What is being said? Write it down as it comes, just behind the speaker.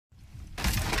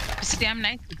It's damn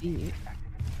nice to eat.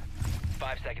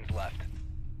 5 seconds left.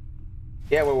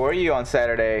 Yeah, where were you on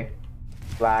Saturday?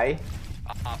 Fly?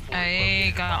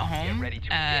 I got home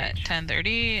at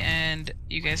 10:30, and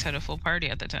you guys had a full party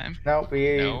at the time. Nope,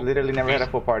 we literally never had a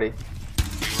full party.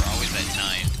 We were always at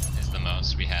 9 is the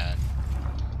most we had.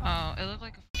 Oh, it looked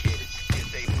like a...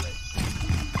 Disable it.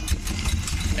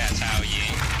 That's how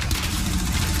Ying.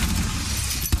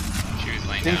 She was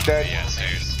laying down on dead. the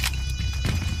stairs.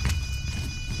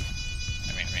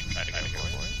 I mean, try to go for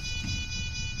it.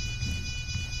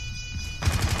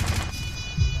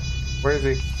 Where is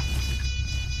he?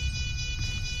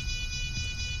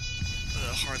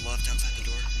 Hard left outside the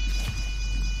door.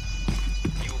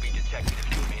 You will be detected if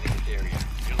you remain in this area.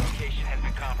 Your location has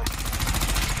been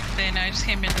compromised. Then I just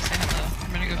came in to say hello.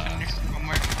 I'm gonna go finish some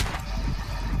homework.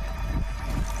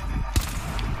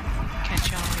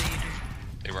 Catch y'all later.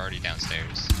 They were already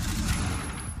downstairs.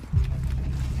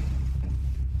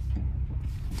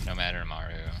 Nomad or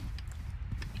Maru.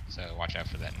 So watch out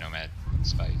for that Nomad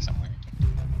spike somewhere.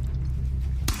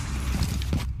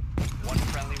 One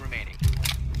friendly remaining.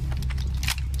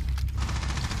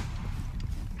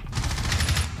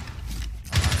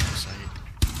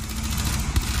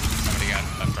 Somebody got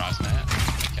a frost mat.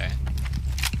 Okay.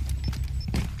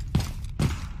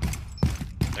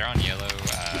 They're on yellow,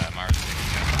 Mars.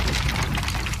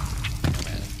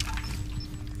 Nomad.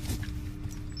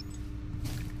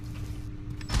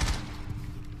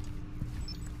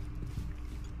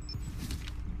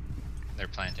 They're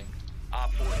planting.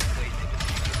 Op 4 is placed a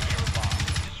diffuser near a bomb.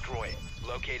 Destroy it.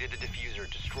 Located the diffuser.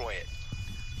 Destroy it.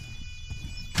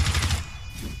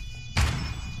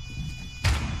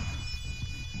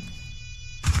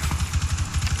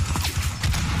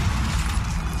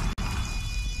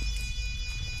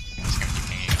 It's gonna keep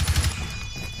hanging up.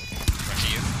 Run to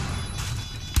you.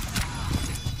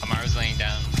 Amaru's laying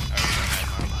down. Oh,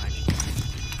 Nomad behind you.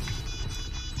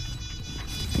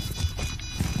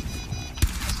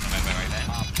 Nomad by right then.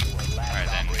 Op 4 last Alright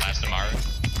then, last Amaru.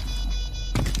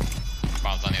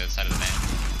 Bomb's on the other side of the van.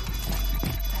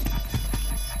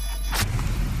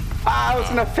 Ah, I was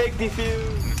gonna fake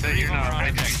defuse. So you're not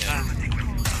right next time.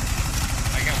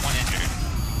 I got one injured.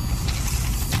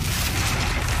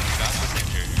 Josh was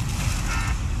injured.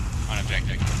 On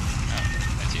objective. Oh,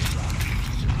 that's you.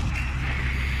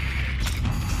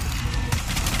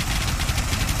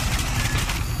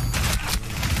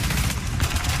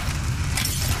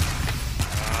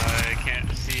 I can't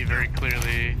see very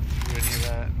clearly through any of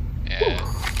that.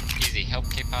 Yeah. Easy. Help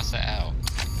K Pasta out.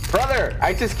 Brother,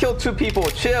 I just killed 2 people.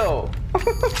 Chill.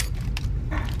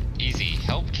 Easy.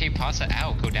 Help K Pasta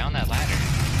out. Go down that ladder.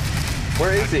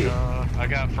 Where is he? I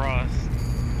got frost.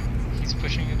 He's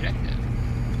pushing objective.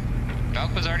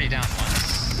 Valk was already down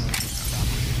once.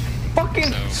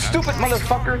 Fucking stupid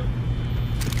motherfucker.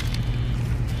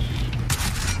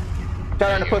 Shot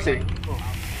her in the pussy.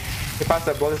 He passed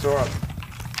that, blow this door up.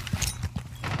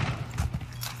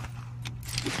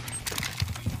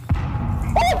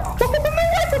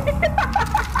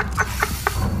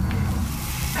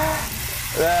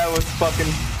 That was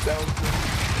fucking. That was.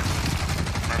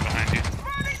 Right behind you.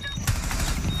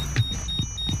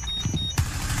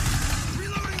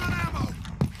 Reloading on ammo.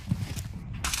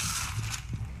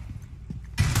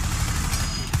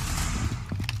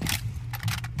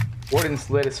 Warden's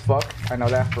lit as fuck. I know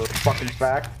that for a fucking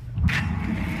fact.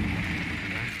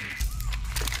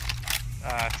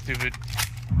 Stupid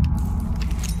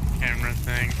camera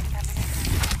thing.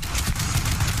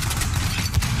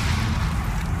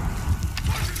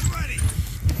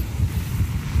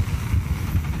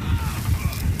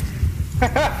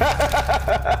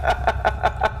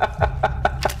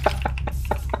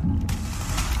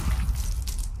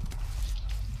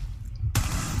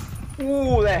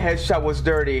 Ooh, that headshot was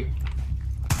dirty.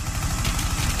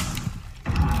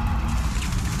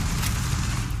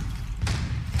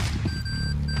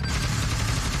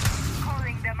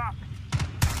 Calling them up.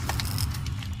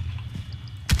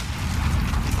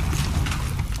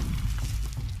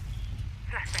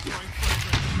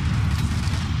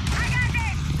 I got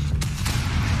this.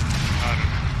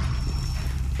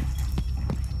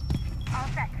 All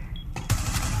set.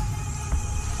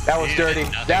 That was You dirty.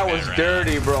 did nothing That was that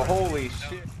dirty, bro. Holy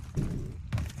shit.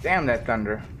 Damn that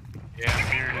thunder. Yeah, I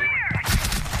mirrored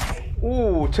it.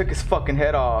 Ooh, took his fucking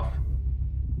head off.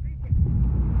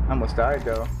 I almost died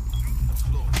though.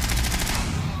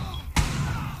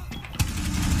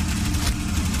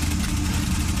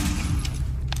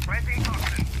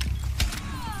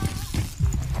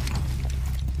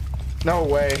 No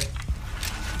way. Get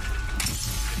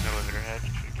an elevator hatch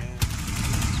again.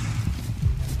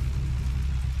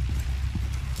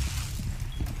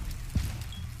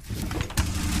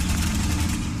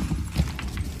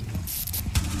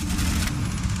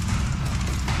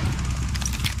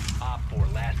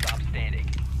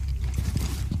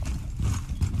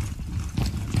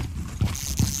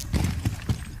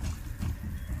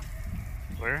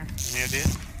 Where? Any idea?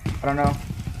 I don't know.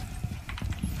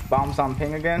 Bombs on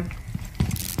ping again.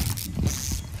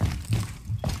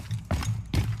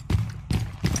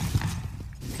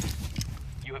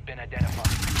 You have been identified.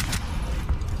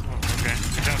 Oh, okay.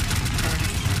 Good job.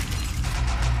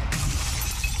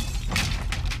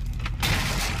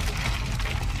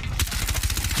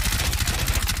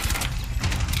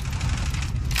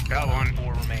 Got one.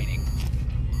 4 remaining.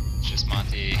 It's just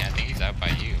Monty. I think he's out by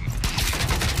you.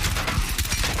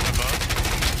 Above.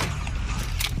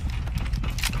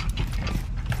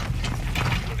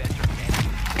 You have entered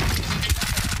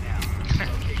now.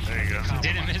 Location There you go. has been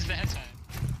Didn't compromised. miss that time.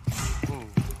 Ooh.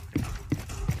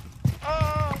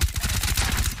 Oh!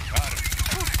 Got him.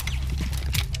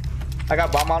 I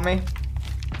got bomb on me.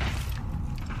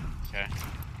 Okay.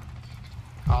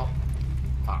 Oh,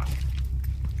 fuck.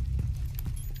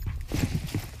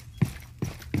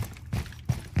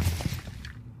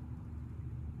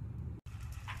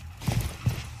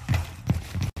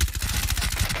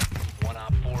 One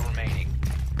op 4 remaining.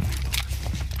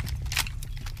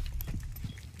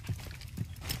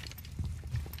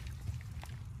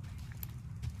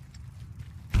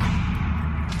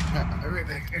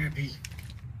 Everything's gonna be.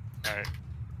 Alright.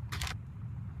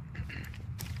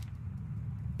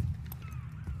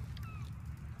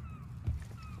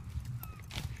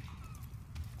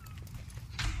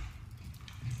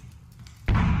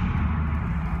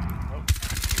 Oh.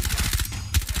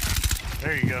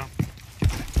 There you go.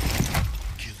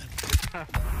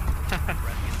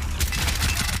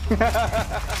 So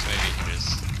maybe you can just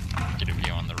get a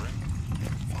view on the rim.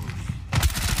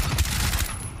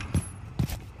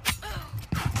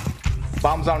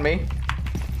 Bombs on me.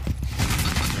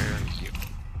 Where are you?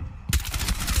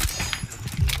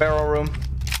 Barrel room.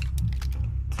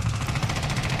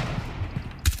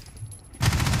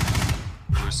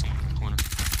 Bruce, corner.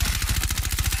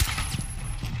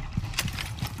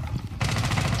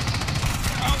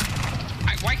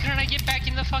 Why couldn't I get back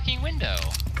in the fucking window?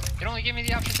 It only gave me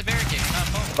the option to barricade,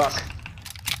 not both. Fuck.